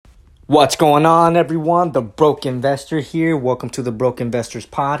What's going on, everyone? The Broke Investor here. Welcome to the Broke Investors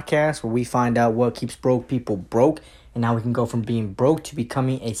Podcast, where we find out what keeps broke people broke and how we can go from being broke to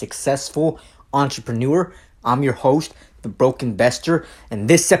becoming a successful entrepreneur. I'm your host, the Broke Investor, and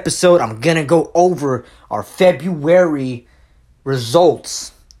this episode I'm going to go over our February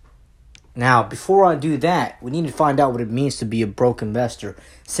results. Now, before I do that, we need to find out what it means to be a broke investor.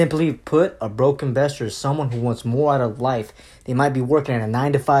 Simply put, a broke investor is someone who wants more out of life. They might be working at a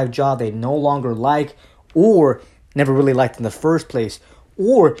 9-to-5 job they no longer like or never really liked in the first place.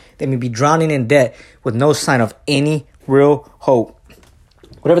 Or they may be drowning in debt with no sign of any real hope.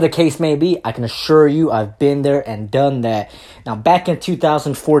 Whatever the case may be, I can assure you I've been there and done that. Now, back in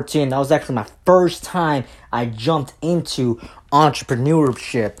 2014, that was actually my first time I jumped into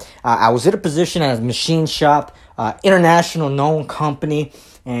entrepreneurship. I was in a position at a machine shop, international known company,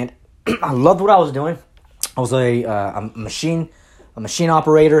 and I loved what I was doing. I was a machine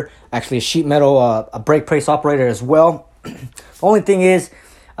operator, actually a sheet metal, a brake press operator as well. The only thing is,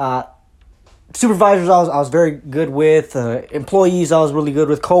 supervisors I was very good with, employees I was really good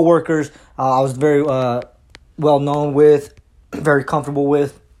with, coworkers I was very well known with, very comfortable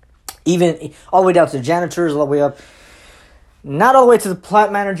with, even all the way down to the janitors, all the way up, not all the way to the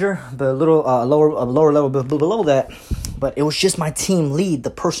plant manager, but a little lower level below that. But it was just my team lead, the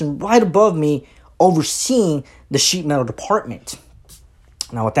person right above me overseeing the sheet metal department.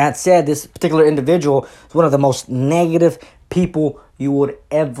 Now, with that said, this particular individual is one of the most negative people you would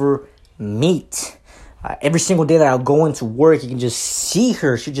ever meet. Every single day that I'll go into work, you can just see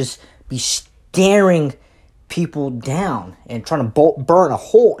her. She'd just be staring people down and trying to burn a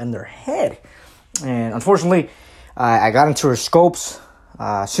hole in their head. And unfortunately, I got into her scopes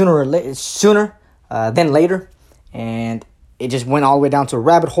sooner than later, and it just went all the way down to a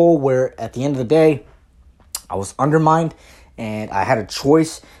rabbit hole where at the end of the day, I was undermined, and I had a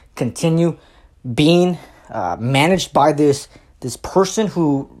choice: continue being managed by this person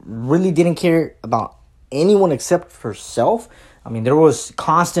who really didn't care about anyone except herself. I mean, there was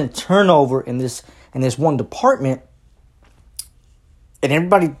constant turnover in this one department, and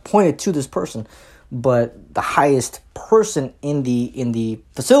everybody pointed to this person. But the highest person in the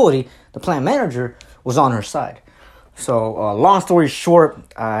facility, the plant manager, was on her side. So, long story short,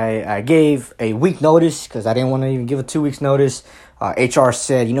 I gave a week notice because I didn't want to even give a 2 weeks notice. HR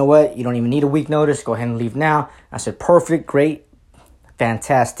said, you know what? You don't even need a week notice. Go ahead and leave now. I said, perfect, great,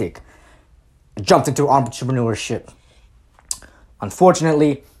 fantastic. I jumped into entrepreneurship.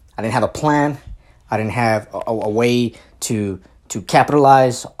 Unfortunately, I didn't have a plan. I didn't have a way to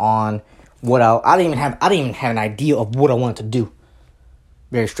capitalize on what I didn't even have an idea of what I wanted to do.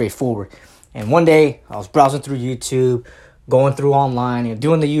 Very straightforward. And one day I was browsing through YouTube, going through online, and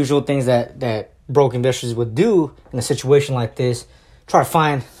doing the usual things that broke investors would do in a situation like this. Try to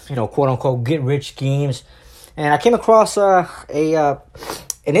find, quote unquote, get rich schemes. And I came across an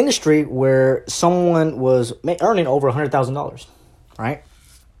industry where someone was earning over $100,000. Right.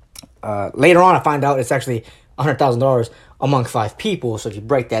 Later on, I find out it's actually $100,000 among 5 people. So if you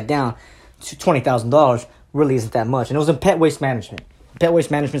break that down to $20,000, really isn't that much. And it was in pet waste management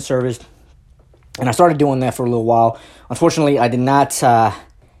service. And I started doing that for a little while. Unfortunately, I did not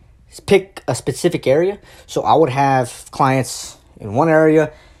pick a specific area. So I would have clients in one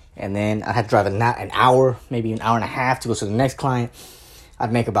area, and then I had to drive an hour, maybe an hour and a half to go to the next client.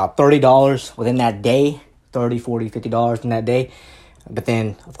 I'd make about $30 within that day, $30, $40, $50 in that day. But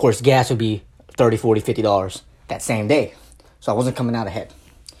then, of course, gas would be $30, $40, $50 that same day. So I wasn't coming out ahead.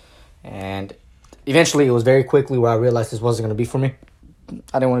 And eventually, it was very quickly where I realized this wasn't going to be for me.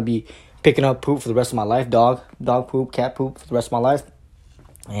 I didn't want to be picking up poop for the rest of my life, dog poop, cat poop for the rest of my life.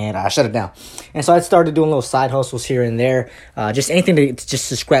 And I shut it down. And so I started doing little side hustles here and there, just anything to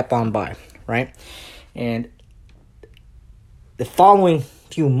scrap on by, right? And the following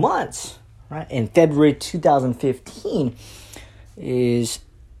few months, right, in February 2015, is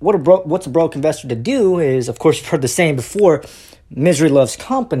what's a broke investor to do is, of course, you've heard the saying before, misery loves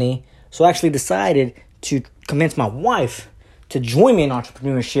company. So I actually decided to convince my wife to join me in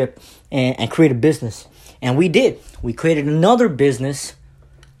entrepreneurship and create a business. And we did. We created another business,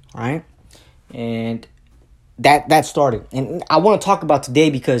 right? And that started. And I want to talk about today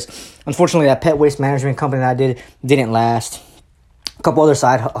because, unfortunately, that pet waste management company that I did didn't last. A couple other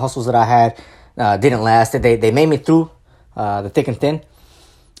side hustles that I had didn't last. They made me through the thick and thin,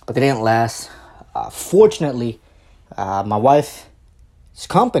 but they didn't last. Fortunately, my wife's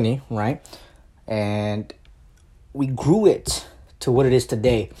company, right? And we grew it to what it is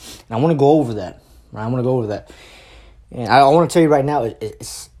today. And I want to go over that, right? And I want to tell you right now,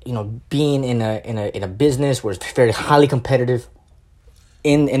 it's being in a business where it's very highly competitive,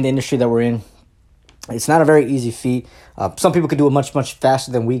 in the industry that we're in. It's not a very easy feat. Some people could do it much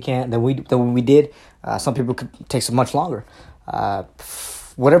faster than we did. Some people could take some much longer.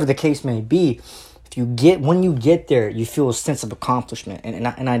 Whatever the case may be, when you get there, you feel a sense of accomplishment,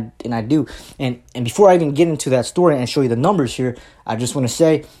 and I do. And before I even get into that story and show you the numbers here, I just want to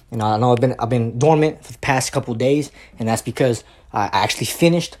say, I know I've been dormant for the past couple days, and that's because I actually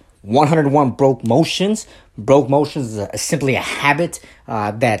finished 101 Broke Motions. Broke Motions is simply a habit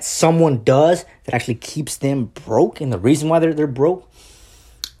that someone does that actually keeps them broke, and the reason why they're broke.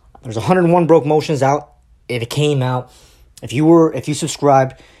 There's 101 Broke Motions out. It came out. If you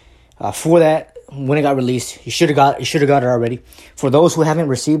subscribed for that when it got released, you should have got it already. For those who haven't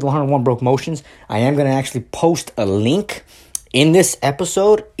received 101 Broke Motions, I am going to actually post a link in this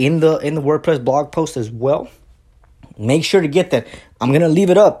episode in the WordPress blog post as well. Make sure to get that. I'm going to leave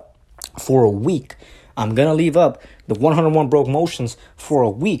it up for a week. I'm going to leave up the 101 Broke Motions for a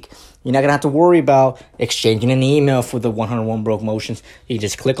week. You're not going to have to worry about exchanging an email for the 101 Broke Motions. You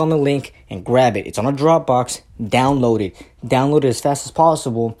just click on the link and grab it. It's on a Dropbox. Download it. Download it as fast as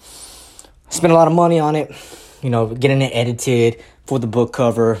possible. Spend a lot of money on it, getting it edited for the book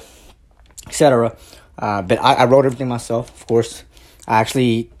cover, etc. But I wrote everything myself, of course. I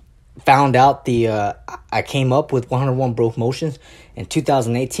actually found out I came up with 101 Broke Motions in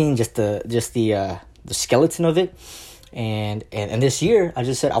 2018, just the skeleton of it, and this year I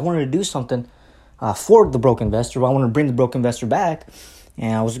just said I wanted to do something for the broke investor. I wanted to bring the broke investor back,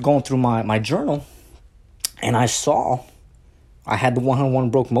 and I was going through my journal, and I saw I had the 101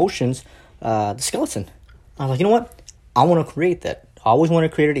 Broke Motions, the skeleton. I was like, you know what? I want to create that. I always want to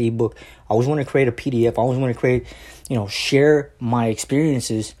create an ebook. I always want to create a PDF. I always want to create, share my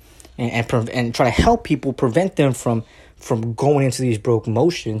experiences and try to help people, prevent them from going into these broke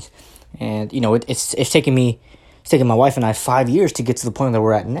motions. And it's taken my wife and I 5 years to get to the point that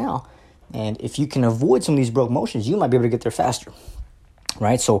we're at now. And if you can avoid some of these broke motions, you might be able to get there faster,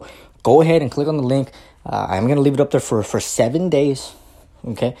 right? So go ahead and click on the link. I'm going to leave it up there for 7 days.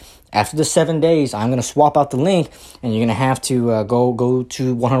 Okay. After the 7 days, I'm going to swap out the link, and you're going to have to go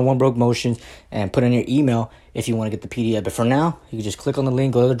to 101 Broke Motions and put in your email if you want to get the PDF. But for now, you can just click on the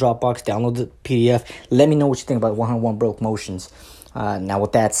link, go to the Dropbox, download the PDF. Let me know what you think about 101 Broke Motions. Now,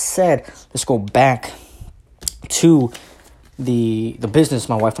 with that said, let's go back to the business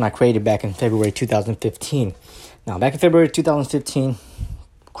my wife and I created back in February 2015. Now, back in February 2015, we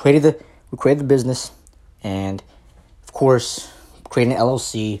created the business, and of course, creating an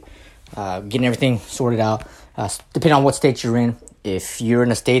LLC, getting everything sorted out, depending on what state you're in. If you're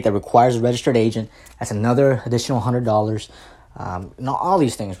in a state that requires a registered agent, that's another additional $100. All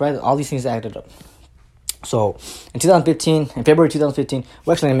these things, right? All these things added up. So in February 2015,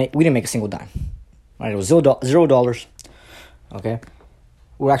 we didn't make a single dime. Right? It was $0. Okay,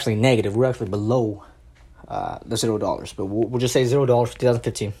 we're actually negative. We're actually below the $0, but we'll just say $0 for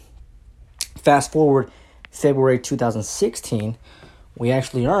 2015. Fast forward February 2016, we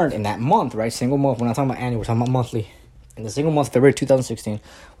actually earned in that month, right? Single month. We're not talking about annual. We're talking about monthly. In the single month, February 2016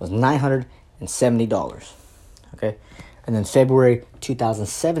 was $970. Okay, and then February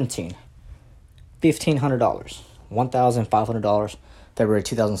 2017, $1,500, $1,500. February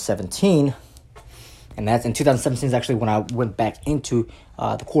 2017, and that's in 2017 is actually when I went back into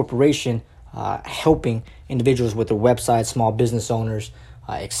the corporation, helping individuals with their websites, small business owners,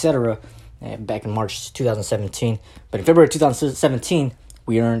 etc. Back in March 2017. But in February 2017,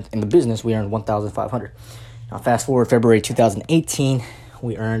 we earned $1,500. Now, fast forward February 2018,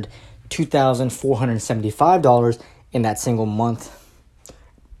 we earned $2,475 in that single month.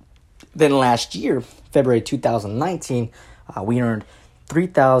 Then last year, February 2019, we earned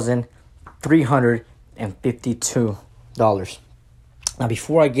 $3,352. Now,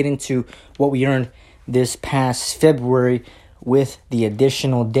 before I get into what we earned this past February with the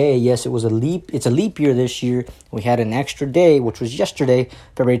additional day, yes, it's a leap year this year. We had an extra day, which was yesterday,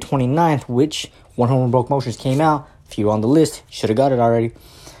 February 29th, which 101 Broke Motions came out. If you're on the list, you should have got it already.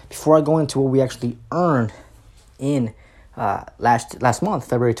 Before I go into what we actually earned in last month,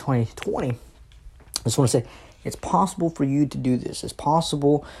 February 2020, I just want to say it's possible for you to do this. It's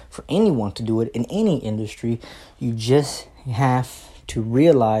possible for anyone to do it in any industry. You just have to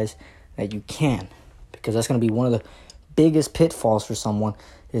realize that you can, because that's going to be one of the biggest pitfalls for someone,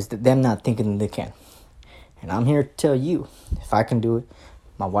 is that them not thinking that they can. And I'm here to tell you, if I can do it,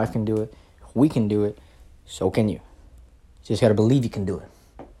 my wife can do it, we can do it, so can you. You just got to believe you can do it.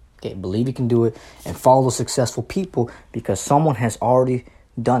 Okay, believe you can do it and follow successful people, because someone has already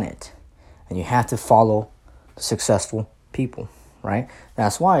done it. And you have to follow the successful people, right?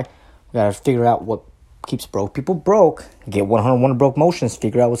 That's why we got to figure out what keeps broke people broke. Get 101 broke motions.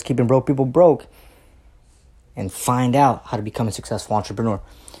 Figure out what's keeping broke people broke. And find out how to become a successful entrepreneur.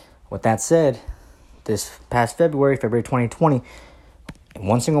 With that said, this past February 2020, in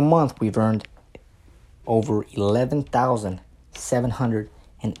one single month, we've earned over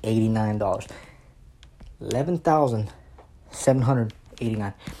 $11,789.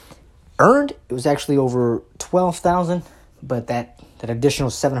 $11,789. Earned, it was actually over $12,000, but that additional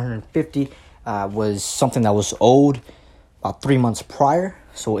 $750 was something that was owed about 3 months prior,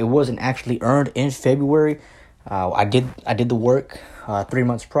 so it wasn't actually earned in February. I did the work 3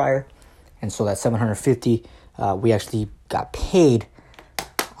 months prior, and so that $750 we actually got paid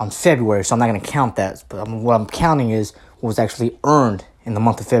on February. So I'm not going to count that, but what I'm counting is what was actually earned in the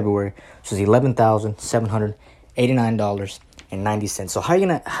month of February. So it's $11,789.90. So how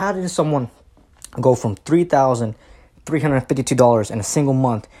did someone go from $3,352 in a single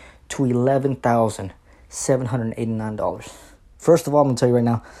month to $11,789? First of all, I'm going to tell you right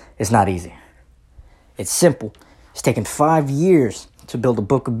now, it's not easy. It's simple. It's taken 5 years to build a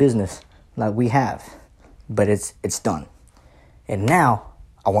book of business like we have, but it's done. And now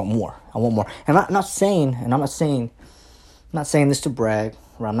I want more. And I'm not saying this to brag,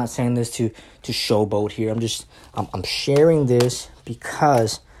 or I'm not saying this to showboat here. I'm sharing this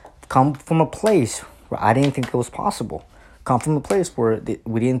because I come from a place where I didn't think it was possible. Come from a place where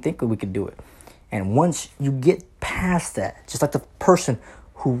we didn't think we could do it. And once you get past that, just like the person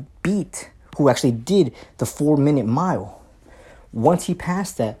who actually did the 4-minute mile, once he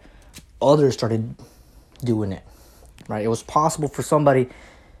passed that, others started doing it, right? It was possible for somebody,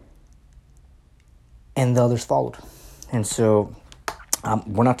 and the others followed. And so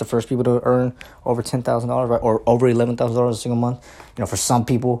we're not the first people to earn over $10,000, right? Or over $11,000 a single month. For some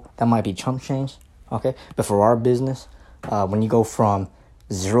people, that might be chump change, okay? But for our business, when you go from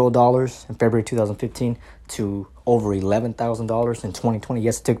 $0 in February 2015 to over $11,000 in 2020,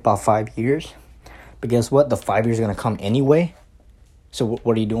 yes, it took about 5 years. But guess what? The 5 years are going to come anyway. So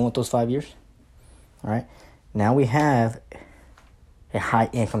what are you doing with those 5 years? All right. Now we have a high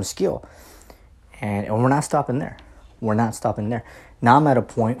income skill. And we're not stopping there. Now I'm at a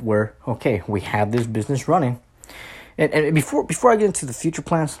point where, okay, we have this business running. And before I get into the future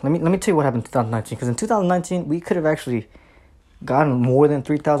plans, let me tell you what happened in 2019. Because in 2019, we could have actually gotten more than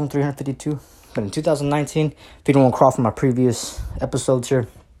 3,352. But in 2019, if you don't want to crawl from my previous episodes here,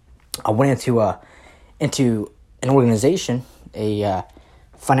 I went into an organization, a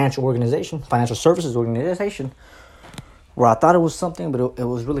financial services organization, where I thought it was something, but it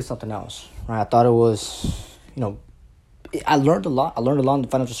was really something else. Right? I thought it was, I learned a lot. I learned a lot in the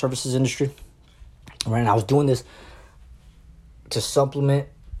financial services industry. Right? And I was doing this to supplement,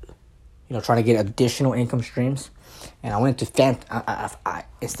 trying to get additional income streams. And I went to I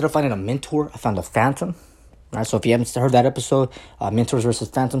instead of finding a mentor, I found a phantom. Right? So if you haven't heard that episode, Mentors versus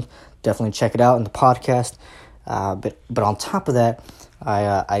Phantoms, definitely check it out in the podcast. But on top of that,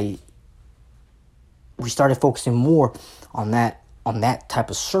 we started focusing more on that type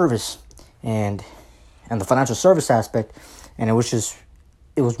of service and the financial service aspect, and it was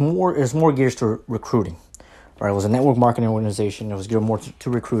more geared to recruiting. Right? It was a network marketing organization. It was geared more to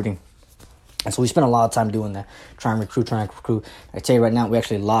recruiting. And so we spent a lot of time doing that, trying to recruit. I tell you right now, we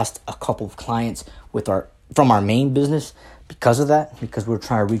actually lost a couple of clients from our main business because of that, because we were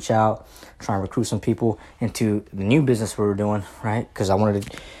trying to reach out, trying to recruit some people into the new business we were doing, right? Because I wanted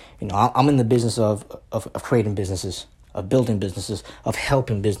to, I'm in the business of creating businesses, of building businesses, of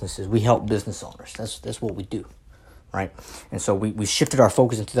helping businesses. We help business owners. That's what we do, right? And so we shifted our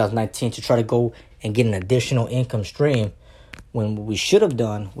focus in 2019 to try to go and get an additional income stream, when what we should have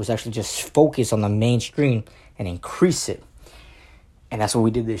done was actually just focus on the mainstream and increase it. And that's what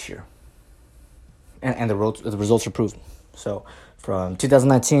we did this year. And the results are proven. So from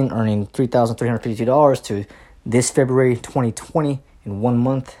 2019 earning $3,352 to this February 2020 in 1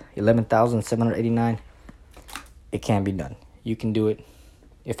 month, $11,789, it can be done. You can do it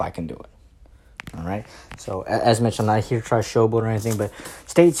if I can do it. All right. So as mentioned, I'm not here to try to showboat or anything, but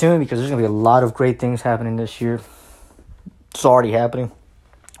stay tuned because there's going to be a lot of great things happening this year. It's already happening.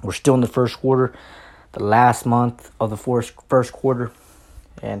 We're still in the first quarter, the last month of the first quarter.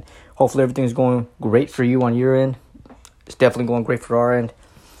 And hopefully everything's going great for you on your end. It's definitely going great for our end.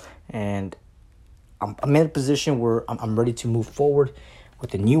 And I'm in a position where I'm ready to move forward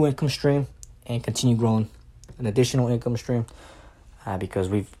with a new income stream and continue growing an additional income stream because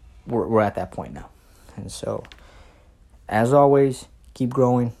we're at that point now. And so, as always, keep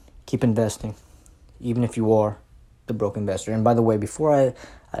growing, keep investing, even if you are the broke investor. And by the way, before I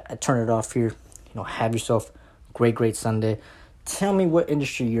turn it off here, have yourself a great Sunday. Tell me what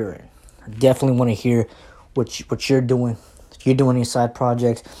industry you're in. I definitely want to hear what you're doing. If you're doing any side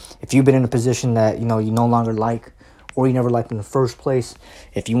projects, if you've been in a position that, you no longer like, or you never liked in the first place,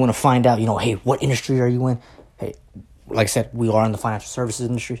 if you want to find out, hey, what industry are you in? Hey, like I said, we are in the financial services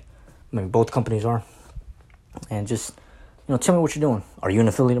industry. I mean, both companies are. And just, tell me what you're doing. Are you an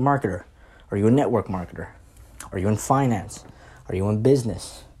affiliate marketer? Are you a network marketer? Are you in finance? Are you in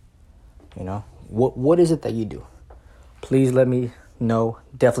business? What is it that you do? Please let me know.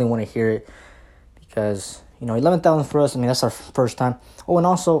 Definitely want to hear it, because 11,000 for us. I mean, that's our first time. Oh, and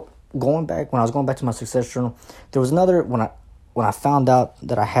also when I was going back to my success journal, there was another when I found out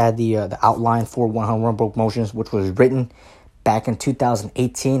that I had the outline for 100 Run Broke Motions, which was written back in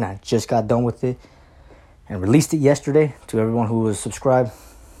 2018. I just got done with it and released it yesterday to everyone who was subscribed.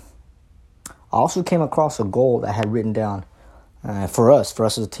 I also came across a goal that I had written down for us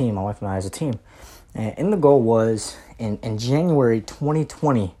as a team, my wife and I as a team. And the goal was in January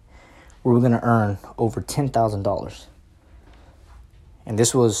 2020, we were going to earn over $10,000. And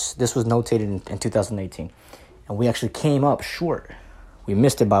this was notated in 2018. And we actually came up short. We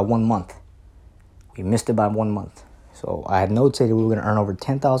missed it by 1 month. So I had notated we were going to earn over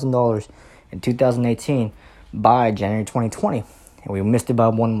 $10,000 in 2018 by January 2020. And we missed it by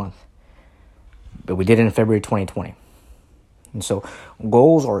 1 month. But we did it in February 2020. And so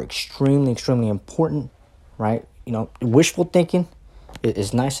goals are extremely, extremely important, right? Wishful thinking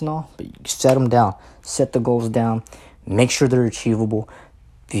is nice and all, but you set them down. Set the goals down. Make sure they're achievable.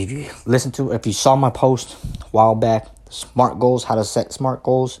 If you saw my post a while back, SMART goals, how to set SMART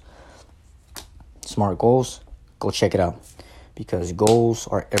goals, go check it out, because goals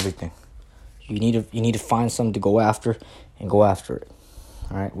are everything. You need to find something to go after and go after it.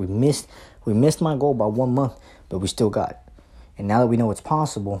 All right, we missed my goal by 1 month, but we still got it. And now that we know it's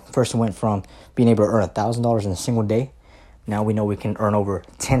possible, first we went from being able to earn $1,000 in a single day. Now we know we can earn over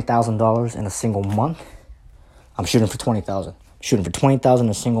 $10,000 in a single month. I'm shooting for $20,000. Shooting for $20,000 in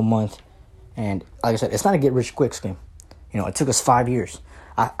a single month. And like I said, it's not a get-rich-quick scheme. It took us 5 years.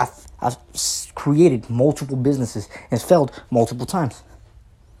 I've created multiple businesses and failed multiple times.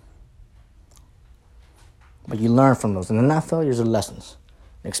 But you learn from those. And then not failures are lessons,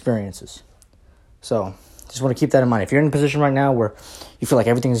 experiences. So just want to keep that in mind. If you're in a position right now where you feel like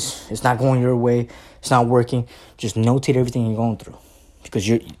it's not going your way, it's not working, just notate everything you're going through, because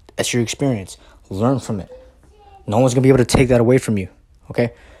that's your experience. Learn from it. No one's going to be able to take that away from you,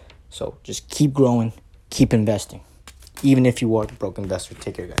 okay? So just keep growing, keep investing. Even if you are a broke investor.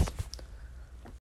 Take care, guys.